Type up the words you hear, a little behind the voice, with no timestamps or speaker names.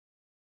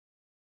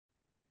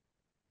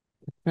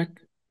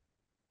Check.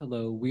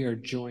 Hello, we are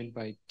joined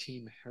by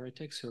Team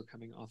Heretics, who are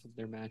coming off of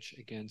their match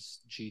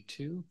against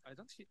G2. I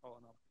don't see. Oh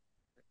no.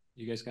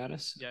 You guys got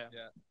us? Yeah.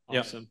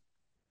 Awesome.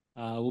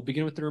 We'll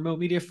begin with the remote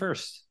media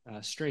first.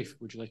 Strafe,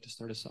 would you like to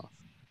start us off?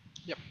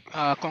 Yep.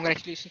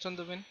 Congratulations on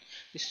the win.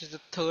 This is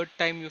the third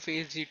time you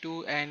faced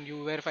G2 and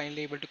you were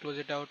finally able to close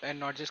it out, and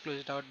not just close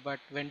it out but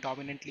win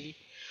dominantly.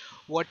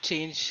 What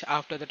changed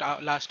after the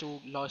last two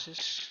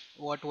losses?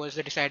 What was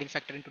the deciding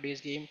factor in today's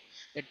game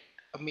that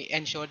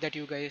ensured that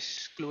you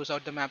guys close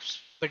out the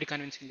maps pretty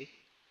convincingly?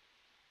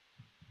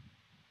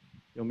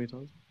 You want me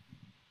to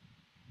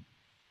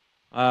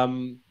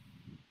answer?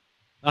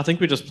 I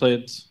think we just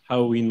played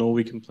how we know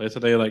we can play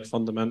today. Like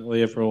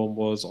fundamentally, everyone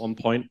was on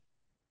point.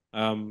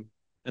 And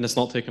it's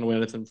not taking away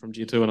anything from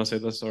G2 when I say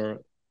this,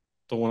 or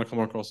don't want to come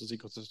across as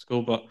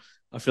egotistical, but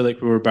I feel like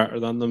we were better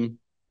than them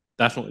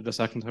definitely the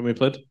second time we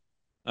played.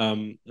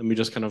 And we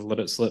just kind of let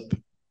it slip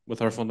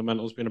with our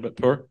fundamentals being a bit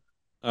poor.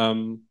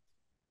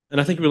 And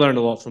I think we learned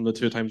a lot from the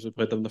two times we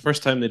played them. The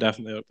first time they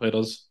definitely outplayed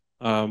us.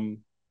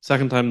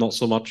 Second time, not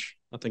so much.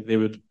 I think they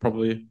would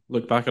probably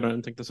look back at it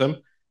and think the same.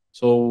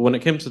 So when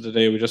it came to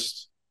today, we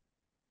just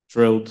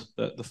drilled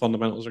that the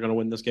fundamentals are going to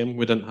win this game.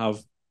 We didn't have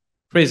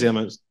crazy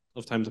amounts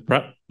of time to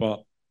prep,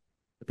 but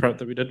the prep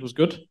that we did was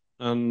good.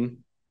 And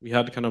we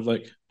had kind of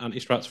like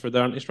anti-strats for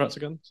their anti-strats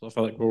again. So I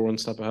felt like we were one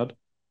step ahead.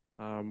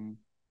 And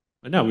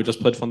yeah, we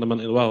just played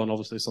fundamentally well. And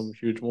obviously some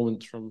huge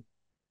moments from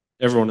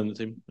everyone in the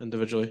team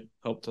individually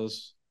helped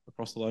us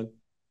across the line.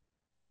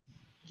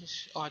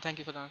 Yes. Oh, thank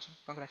you for the answer.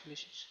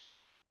 Congratulations.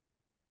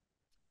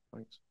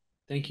 Thanks.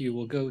 Thank you.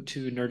 We'll go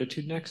to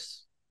Nerditude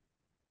next.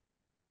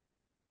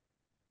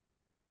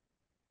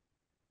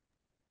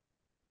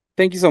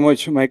 Thank you so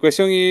much. My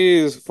question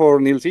is for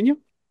Nilsinho.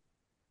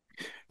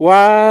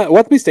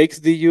 What mistakes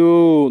did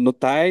you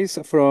notice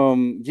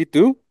from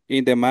G2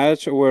 in the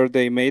match where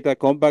they made a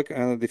comeback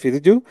and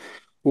defeated you,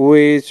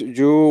 which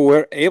you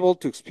were able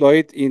to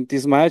exploit in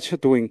this match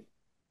to win?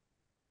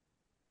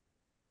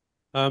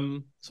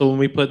 So when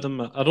we played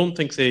them, I don't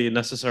think they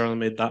necessarily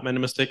made that many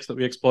mistakes that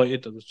we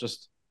exploited. It was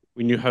just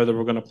we knew how they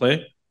were going to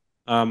play.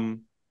 I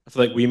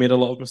feel like we made a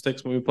lot of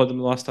mistakes when we played them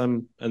the last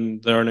time,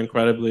 and they're an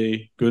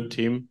incredibly good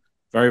team,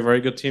 very very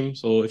good team.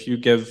 So if you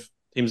give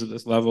teams at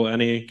this level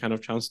any kind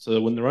of chance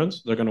to win the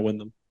rounds, they're going to win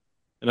them.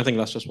 And I think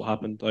that's just what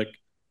happened. Like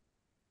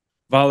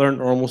Valorant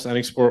or almost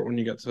any sport, when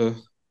you get to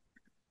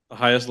the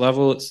highest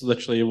level, it's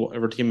literally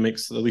whatever team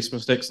makes the least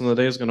mistakes in the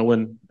day is going to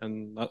win,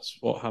 and that's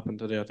what happened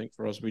today. I think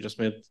for us, we just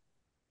made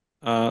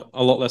a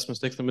lot less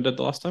mistakes than we did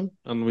the last time,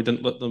 and we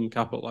didn't let them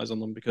capitalize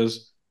on them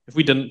because if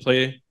we didn't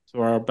play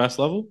to our best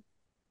level,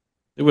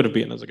 they would have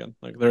beaten us again.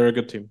 Like they're a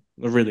good team,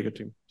 they're a really good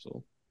team.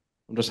 So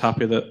I'm just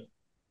happy that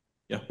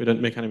we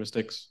didn't make any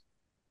mistakes,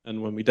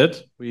 and when we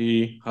did,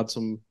 we had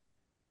some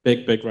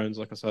big rounds,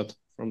 like I said,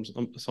 from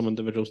some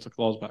individuals to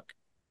claws back.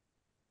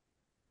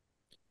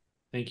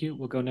 Thank you.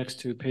 We'll go next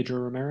to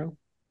Pedro Romero.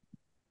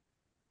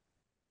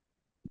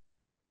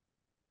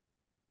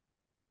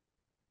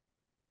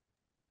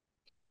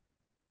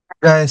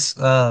 Guys,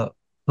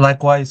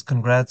 likewise,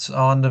 congrats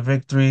on the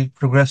victory,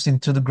 progressing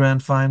to the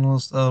grand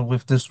finals.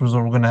 With this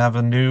result, we're gonna have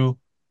a new,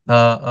 uh,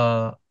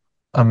 uh,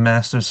 a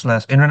master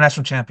slash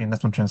international champion.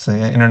 That's what I'm trying to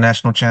say,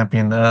 international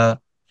champion.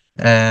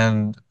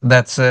 And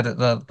that said,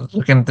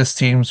 looking at this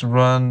team's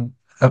run,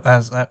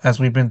 as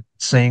we've been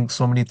saying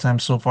so many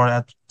times so far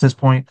at this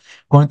point,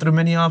 going through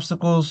many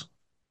obstacles,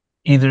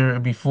 either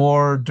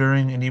before,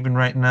 during, and even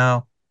right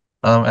now.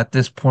 At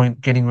this point,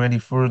 getting ready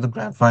for the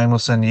grand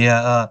finals, and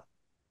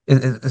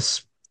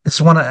it's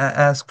just want to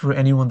ask for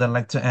anyone that'd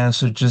like to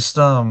answer. Just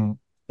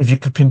if you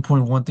could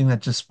pinpoint one thing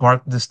that just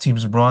sparked this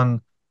team's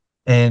run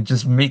and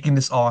just making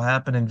this all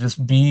happen and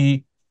just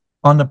be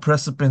on the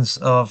precipice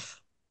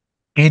of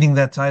gaining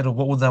that title,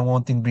 what would that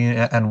one thing be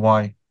and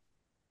why?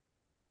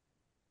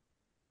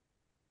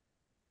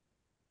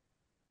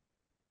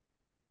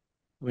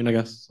 I mean, I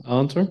guess I'll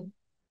answer.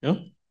 Yeah.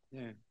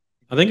 Yeah.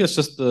 I think it's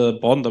just the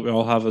bond that we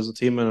all have as a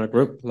team and a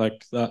group.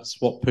 Like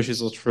that's what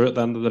pushes us through at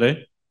the end of the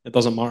day. It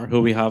doesn't matter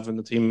who we have in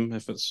the team,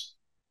 if it's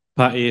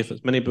Patty, if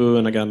it's Miniboo,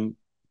 and again,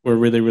 we're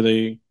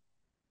really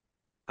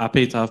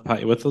happy to have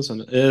Patty with us, and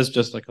it is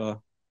just like a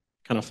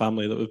kind of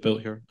family that we've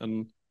built here.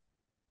 And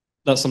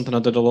that's something I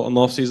did a lot in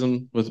the off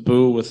season with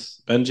Boo, with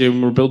Benji.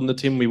 When we were building the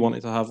team, we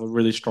wanted to have a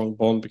really strong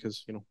bond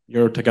because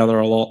you're together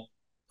a lot,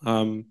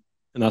 and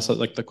that's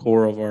like the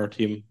core of our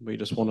team. We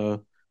just want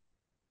to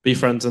be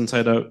friends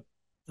inside out,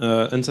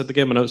 inside the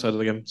game and outside of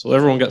the game. So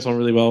everyone gets on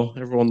really well.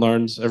 Everyone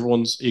learns.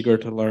 Everyone's eager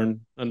to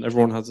learn, and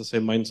everyone has the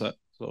same mindset.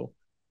 So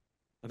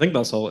I think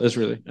that's all it is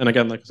really. And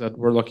again, like I said,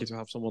 we're lucky to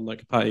have someone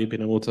like Patty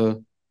being able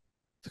to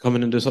come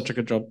in and do such a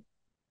good job.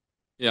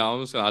 Yeah, I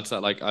was gonna add to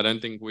that. Like, I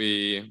don't think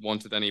we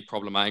wanted any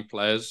problematic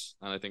players,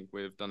 and I think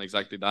we've done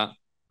exactly that.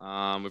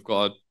 We've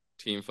got a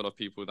team full of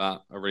people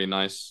that are really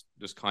nice,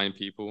 just kind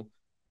people.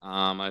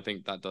 I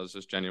think that does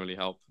just genuinely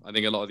help. I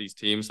think a lot of these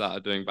teams that are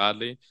doing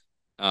badly,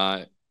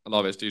 a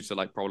lot of it's due to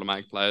like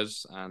problematic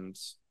players, and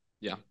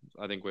yeah,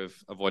 I think we've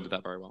avoided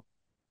that very well.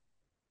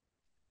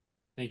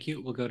 Thank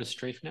you. We'll go to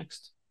Strafe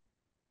next.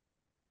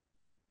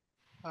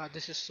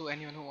 This is to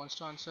anyone who wants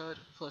to answer.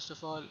 First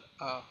of all,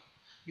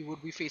 you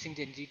would be facing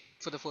Gen Z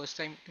for the first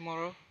time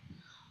tomorrow.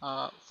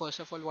 First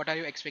of all, what are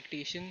your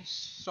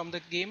expectations from the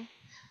game?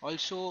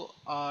 Also,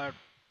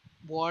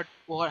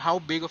 how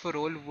big of a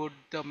role would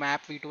the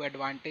map V2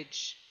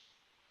 advantage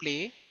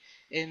play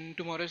in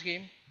tomorrow's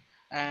game?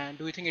 And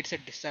do you think it's a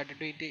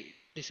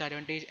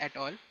disadvantage at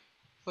all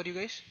for you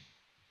guys?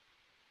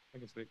 I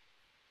can speak.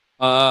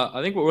 I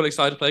think we're all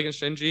excited to play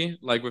against Shinji.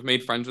 Like we've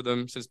made friends with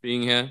him since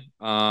being here.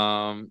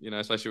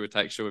 Especially with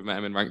Texture, we've met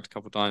him in ranked a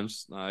couple of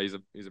times. He's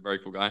a very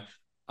cool guy.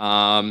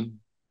 I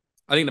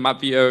think the map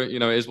veto,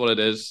 is what it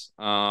is.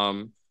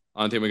 I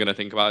don't think we're gonna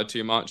think about it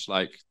too much.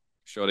 Like,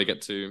 sure they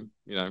get to,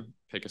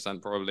 pick a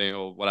cent probably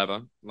or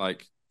whatever.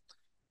 Like,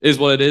 is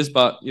what it is.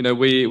 But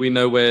we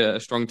know we're a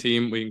strong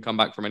team. We can come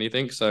back from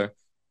anything. So,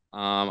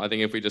 I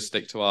think if we just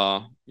stick to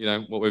our,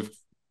 what we've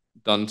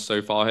done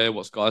so far here,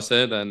 what's got us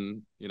here,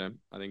 then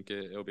I think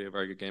it'll be a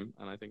very good game,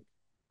 and I think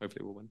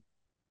hopefully we'll win.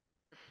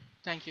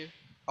 Thank you.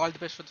 All the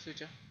best for the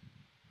future.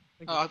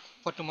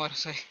 For tomorrow,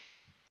 sorry.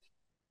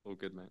 All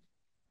good, mate.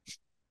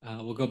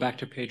 We'll go back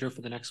to Pedro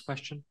for the next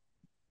question.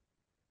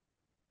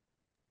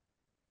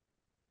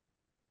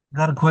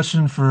 Got a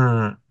question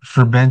for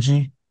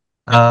Benji.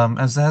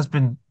 As has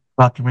been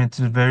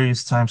documented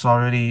various times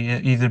already,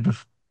 either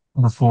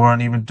before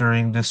and even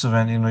during this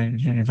event,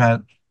 you've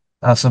had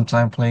some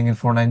time playing in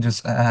Fortnite, and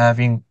just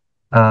having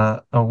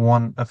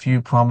a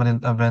few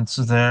prominent events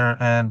there,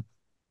 and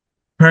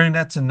comparing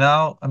that to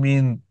now, I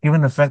mean,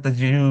 given the fact that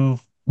you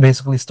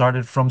basically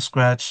started from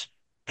scratch,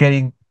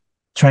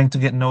 trying to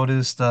get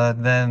noticed,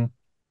 then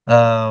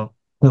uh,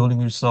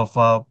 building yourself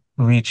up,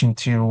 reaching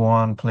tier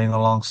one, playing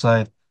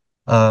alongside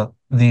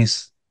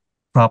these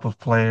crop of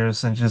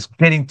players, and just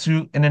getting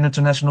to an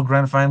international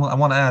grand final. I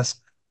want to ask,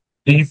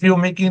 do you feel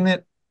making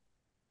it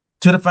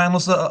to the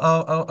finals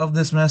of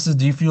this Masters?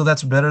 Do you feel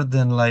that's better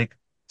than, like,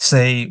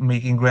 say,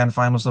 making grand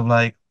finals of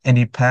like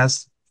any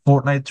past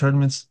Fortnite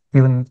tournaments,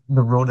 given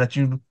the road that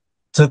you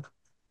took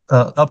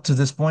up to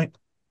this point?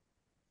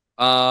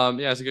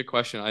 Yeah, it's a good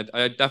question.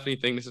 I definitely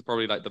think this is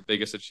probably like the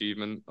biggest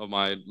achievement of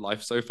my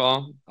life so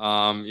far.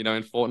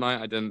 In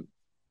Fortnite, I didn't,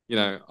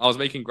 I was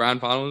making grand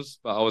finals,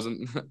 but I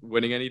wasn't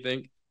winning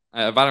anything.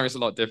 Valorant's a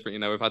lot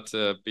different. We've had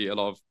to beat a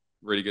lot of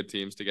really good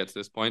teams to get to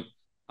this point.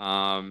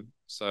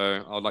 So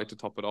I would like to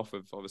top it off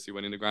with obviously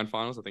winning the grand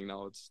finals. I think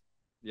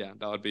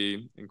that would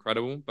be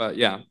incredible. But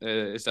yeah,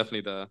 it's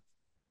definitely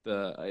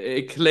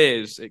it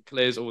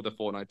clears all the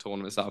Fortnite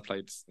tournaments that I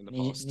played in the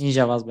past.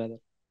 Ninja was better.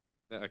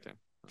 Yeah, okay.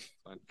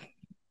 Fine.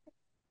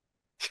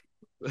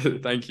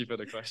 Thank you for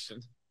the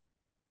question.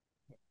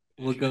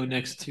 We'll go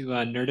next to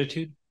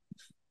Nerditude.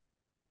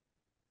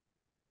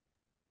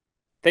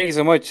 Thank you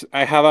so much.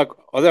 I have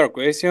other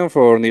question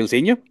for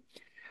Nilsinho.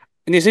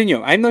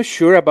 Nilsinho, I'm not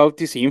sure about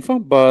this info,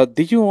 but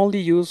did you only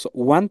use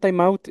one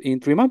timeout in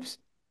 3 maps?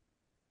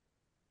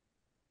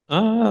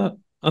 I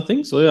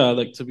think so. Yeah.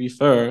 Like, to be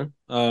fair,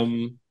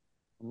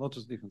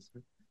 Lotus defense.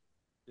 Right?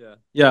 Yeah.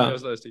 Yeah. It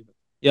was Lotus defense.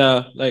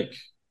 Yeah, like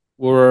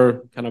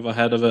we're kind of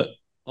ahead of it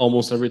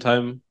almost every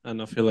time,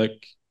 and I feel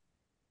like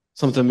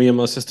something me and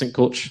my assistant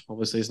coach,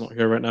 obviously he's not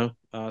here right now,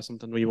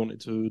 something we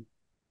wanted to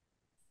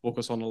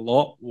focus on a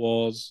lot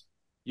was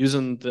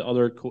using the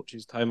other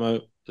coach's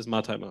timeout as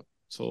my timeout.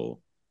 So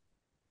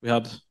we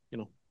had,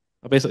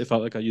 I basically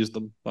felt like I used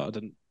them, but I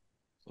didn't.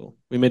 So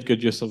we made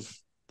good use of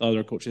the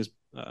other coach's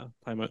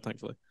timeout,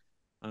 thankfully.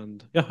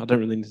 And yeah, I didn't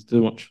really need to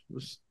do much. It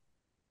was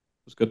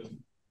good.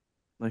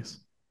 Nice.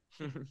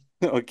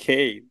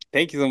 Okay,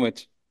 thank you so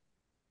much.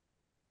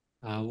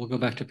 We'll go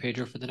back to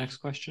Pedro for the next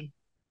question.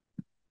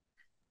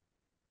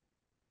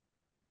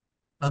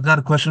 I've got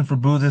a question for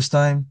Boo this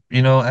time.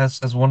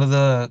 As one of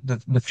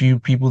the few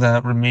people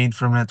that remained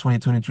from that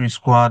 2023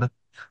 squad,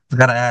 I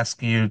gotta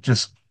ask you,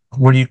 just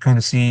where do you kind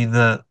of see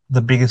the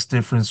biggest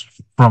difference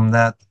from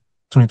that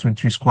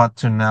 2023 squad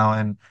to now,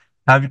 and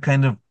how have you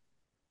kind of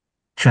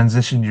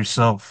transitioned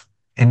yourself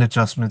in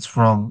adjustments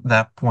from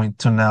that point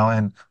to now,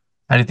 and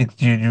how do you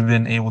think you've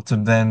been able to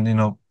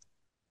then,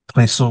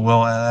 play so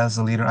well as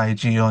a leader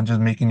IGO and just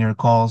making your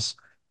calls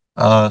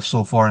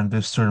so far in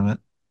this tournament?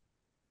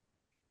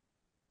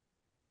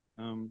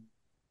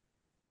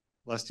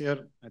 Last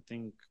year, I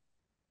think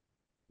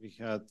we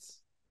had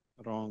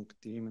a wrong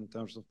team in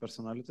terms of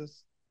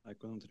personalities. I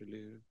couldn't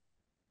really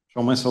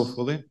show myself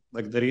fully.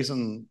 Like, the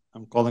reason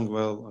I'm calling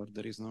well or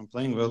the reason I'm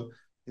playing well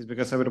is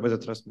because everybody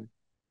trusts me.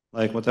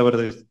 Like, whatever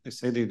they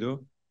say they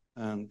do,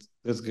 and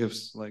this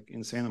gives like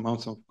insane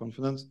amounts of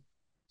confidence.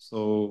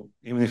 So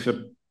even if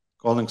you're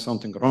calling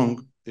something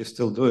wrong, they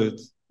still do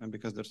it, and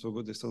because they're so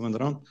good, they still win the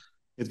round.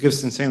 It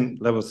gives insane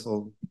levels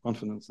of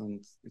confidence,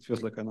 and it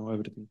feels like I know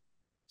everything.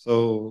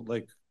 So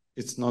like,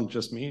 it's not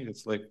just me;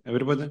 it's like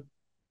everybody,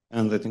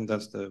 and I think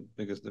that's the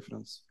biggest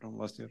difference from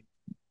last year.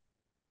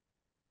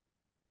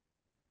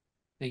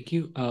 Thank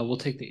you. We'll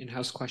take the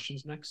in-house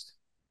questions next.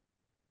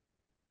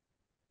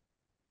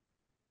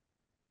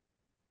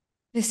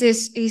 This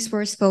is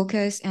Esports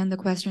Focus, and the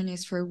question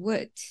is for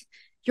Wood.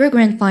 Your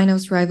grand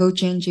finals rival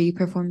Gen G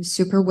performed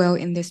super well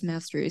in this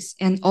Masters,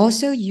 and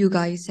also you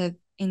guys have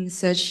in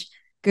such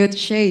good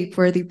shape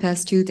for the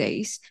past 2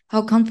 days.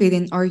 How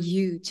confident are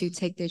you to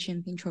take the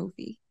champion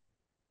trophy?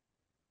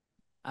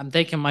 I'm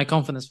taking my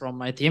confidence from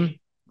my team.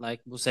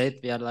 Like Bu said,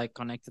 we are like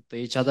connected to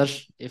each other.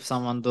 If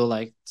someone do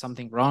like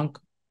something wrong,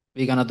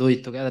 we're gonna do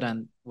it together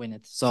and win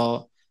it.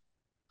 So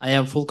I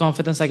have full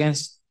confidence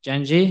against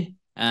Genji,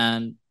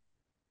 and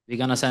we're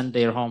gonna send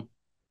their home.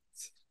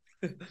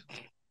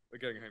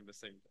 We're going home the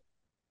same day.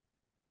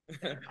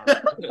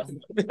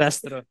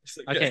 That's true.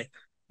 Okay.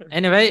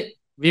 Anyway,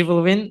 we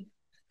will win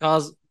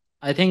because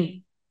I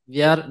think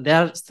they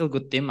are still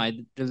good team.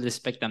 I really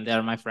respect them. They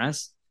are my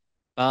friends,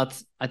 but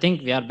I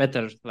think we are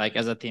better like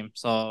as a team.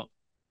 So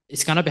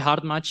it's gonna be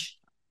hardest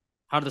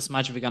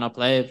match we're gonna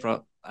play.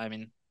 I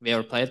mean, we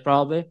ever played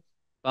probably,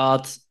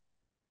 but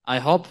I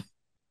hope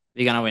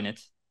we're gonna win it.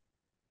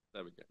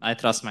 There we go. I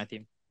trust my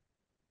team.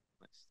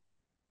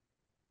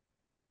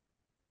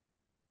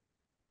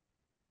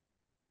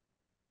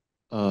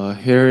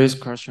 Here is a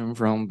question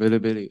from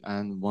Billy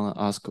and want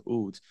to ask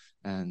Wood.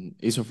 And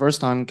it's your first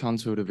time come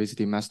to the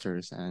VCT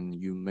Masters and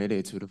you made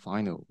it to the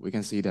final. We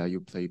can see that you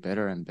play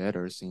better and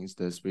better since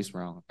the Swiss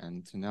round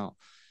and to now.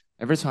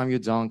 Every time you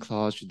down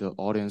clutch, the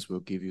audience will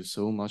give you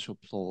so much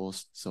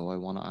applause. So I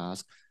want to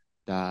ask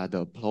that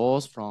the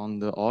applause from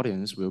the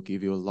audience will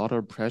give you a lot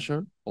of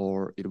pressure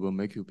or it will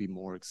make you be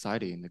more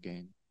excited in the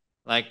game?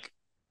 Like,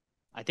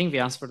 I think we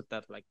answered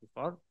that like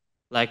before.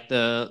 Like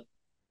the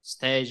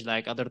stage,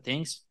 like other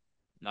things,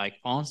 like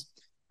phones,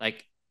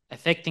 like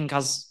affecting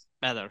us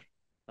better.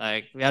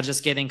 Like we are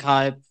just getting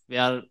hype. We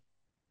are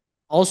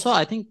also,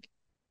 I think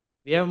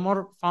we have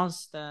more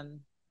fans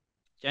than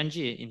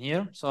Genji in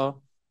here.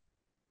 So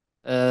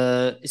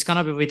it's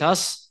gonna be with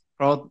us.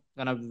 Crowd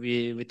gonna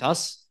be with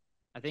us.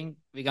 I think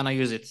we're gonna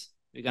use it.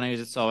 We're gonna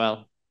use it so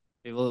well.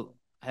 We will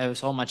have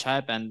so much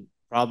hype, and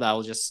probably I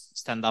will just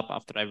stand up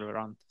after every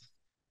round.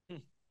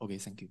 Okay,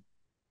 thank you.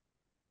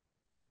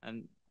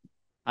 And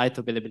hi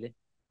to Billy,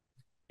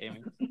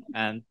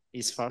 and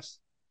he's first.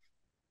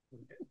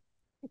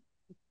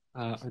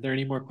 Are there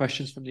any more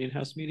questions from the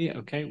in-house media?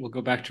 Okay, we'll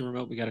go back to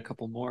remote. We got a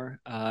couple more.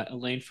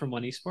 Elaine from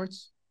One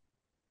Esports.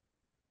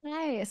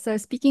 Hi. So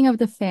speaking of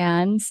the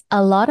fans,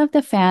 a lot of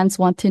the fans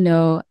want to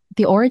know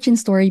the origin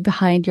story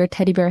behind your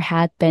teddy bear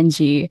hat,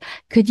 Benji.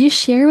 Could you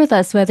share with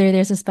us whether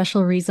there's a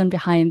special reason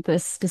behind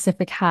this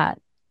specific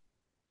hat?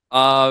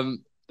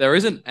 There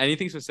isn't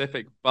anything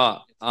specific,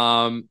 but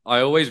I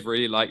always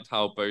really liked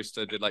how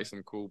Boaster did like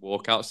some cool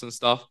walkouts and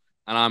stuff,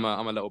 and I'm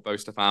a little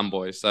Boaster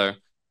fanboy, so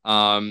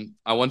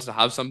I wanted to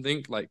have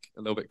something like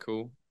a little bit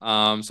cool.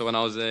 So when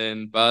I was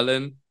in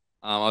Berlin,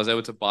 I was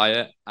able to buy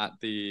it at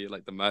the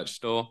merch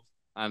store,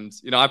 and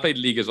I played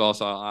League as well,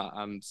 so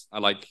I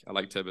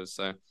like Tibbers,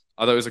 so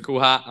I thought it was a cool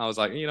hat. I was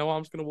like, you know what,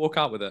 I'm just gonna walk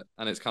out with it,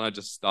 and it's kind of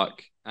just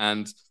stuck.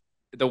 And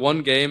the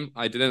one game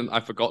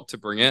I forgot to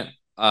bring it.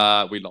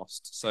 We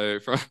lost. So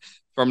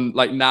from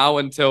like now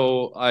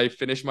until I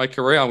finish my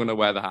career, I'm gonna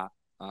wear the hat.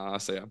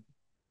 So yeah.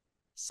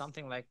 It's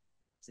something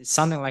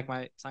like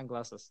my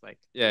sunglasses. Like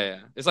yeah.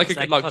 It's like a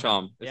good luck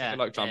charm. It's like a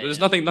luck charm. But there's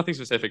nothing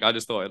specific. I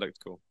just thought it looked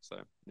cool. So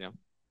yeah.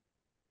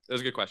 It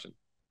was a good question.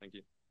 Thank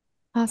you.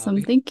 Awesome.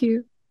 Thank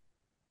you.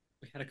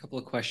 We had a couple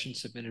of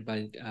questions submitted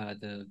by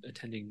the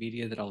attending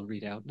media that I'll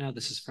read out now.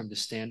 This is from the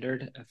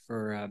Standard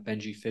for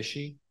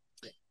benjyfishy.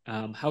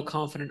 How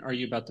confident are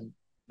you about the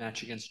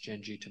match against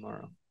Genji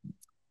tomorrow?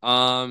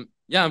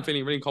 Yeah, I'm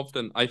feeling really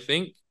confident. I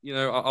think,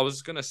 I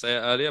was gonna say it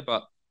earlier,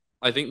 but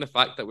I think the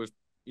fact that we've,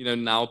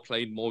 now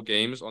played more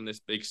games on this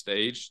big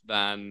stage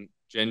than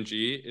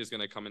Genji is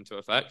gonna come into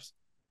effect.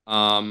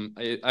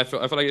 I feel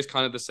like it's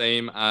kind of the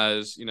same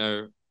as,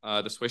 the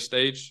Swiss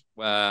stage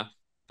where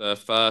the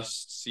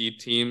first seed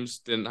teams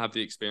didn't have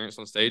the experience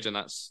on stage, and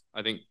that's,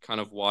 I think, kind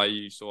of why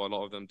you saw a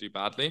lot of them do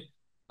badly.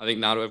 I think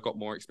now that we've got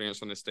more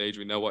experience on this stage,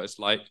 we know what it's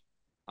like.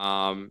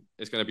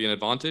 It's going to be an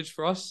advantage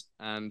for us.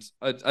 And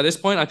at this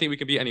point, I think we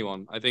can beat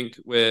anyone. I think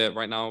we're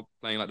right now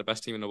playing like the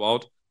best team in the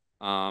world.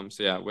 So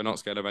yeah, we're not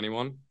scared of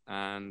anyone.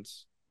 But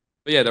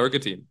yeah, they're a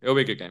good team. It'll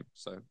be a good game.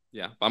 So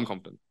yeah, but I'm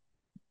confident.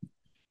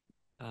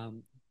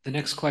 The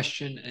next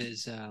question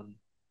is,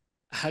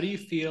 how do you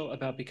feel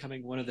about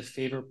becoming one of the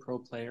favorite pro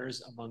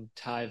players among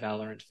Thai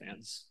Valorant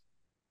fans?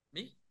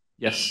 Me?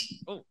 Yes.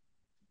 Oh,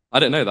 I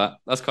didn't know that.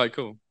 That's quite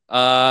cool.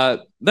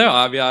 No,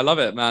 I love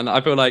it, man. I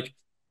feel like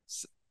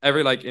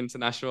every like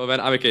international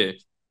event, I'm okay.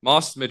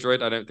 Masters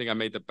Madrid, I don't think I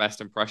made the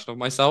best impression of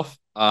myself.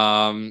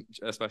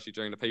 Especially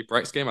during the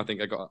PaTiTek game. I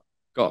think I got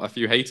a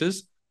few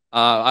haters.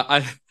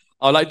 I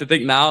like to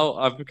think now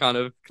I've kind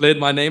of cleared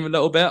my name a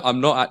little bit.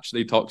 I'm not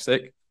actually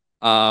toxic.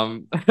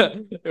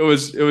 It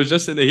was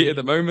just in the heat of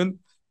the moment.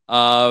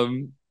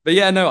 But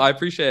yeah, no, I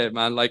appreciate it,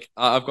 man. Like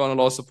I've gotten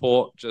a lot of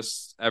support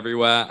just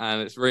everywhere,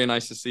 and it's really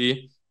nice to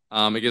see.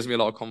 It gives me a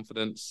lot of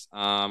confidence.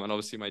 And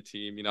obviously my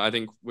team, I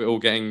think we're all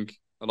getting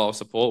a lot of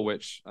support,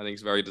 which I think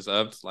is very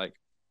deserved. Like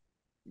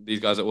these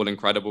guys are all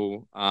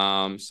incredible.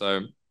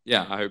 So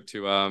yeah, I hope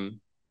to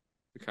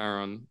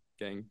carry on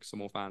getting some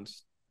more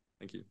fans.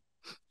 Thank you.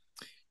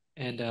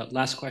 And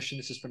last question.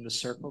 This is from the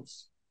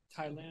Circles,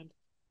 Thailand.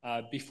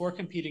 Before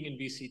competing in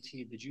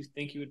VCT, did you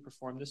think you would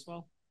perform this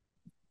well?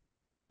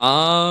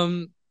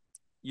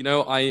 You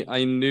know,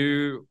 I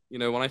knew, you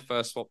know, when I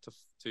first swapped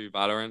to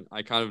Valorant,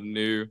 I kind of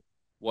knew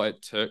what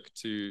it took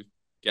to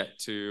get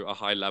to a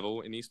high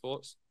level in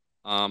esports.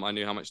 I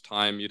knew how much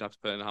time you'd have to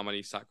put in, how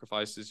many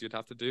sacrifices you'd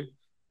have to do.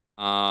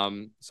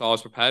 So I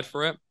was prepared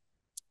for it.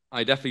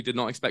 I definitely did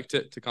not expect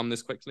it to come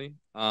this quickly.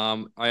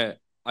 I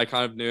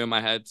kind of knew in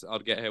my head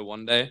I'd get here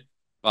one day,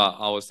 but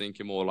I was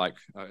thinking more like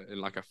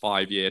in like a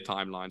 5-year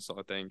timeline sort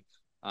of thing.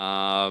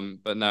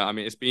 But no, I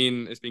mean it's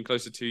been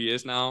close to 2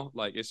 years now.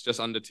 Like it's just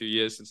under 2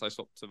 years since I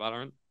swapped to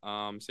Valorant.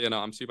 So you know,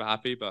 I'm super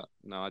happy, but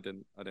no, I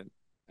didn't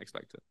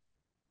expect it.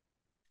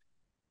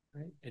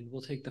 All right, and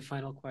we'll take the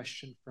final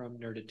question from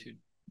Nerditude.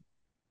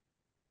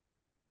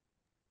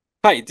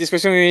 Hi, this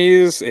question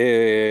is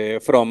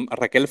from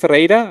Raquel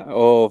Ferreira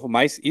of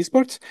Mice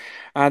Esports,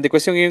 and the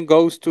question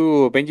goes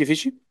to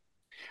benjyfishy.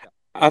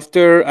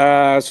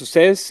 After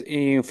success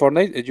in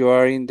Fortnite, you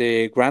are in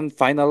the grand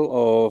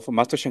final of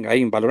Masters Shanghai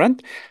in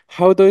Valorant.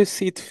 How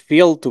does it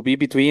feel to be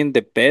between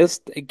the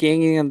best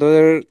game in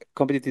another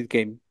competitive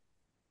game?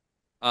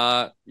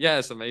 Yeah,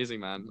 it's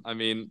amazing, man. I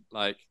mean,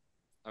 I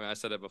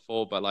said it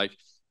before, but like,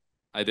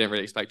 I didn't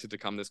really expect it to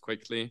come this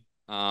quickly.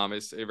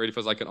 It really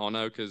feels like an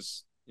honor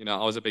because you know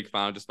I was a big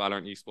fan of just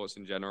Valorant esports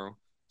in general.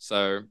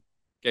 So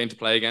getting to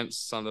play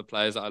against some of the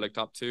players that I looked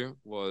up to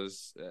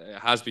it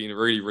has been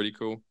really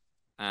cool.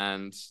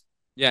 And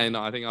yeah, you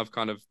know, I think I've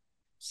kind of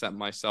set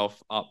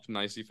myself up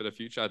nicely for the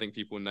future. I think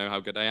people know how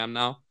good I am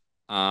now,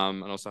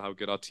 and also how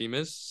good our team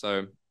is.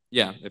 So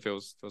yeah, it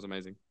feels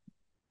amazing.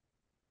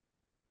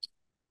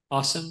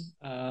 Awesome.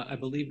 I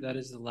believe that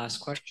is the last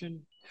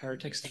question.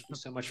 Heretics, thank you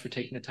so much for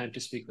taking the time to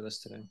speak with us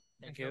today.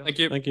 Thank you. Thank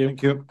you. Thank you.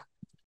 Thank you.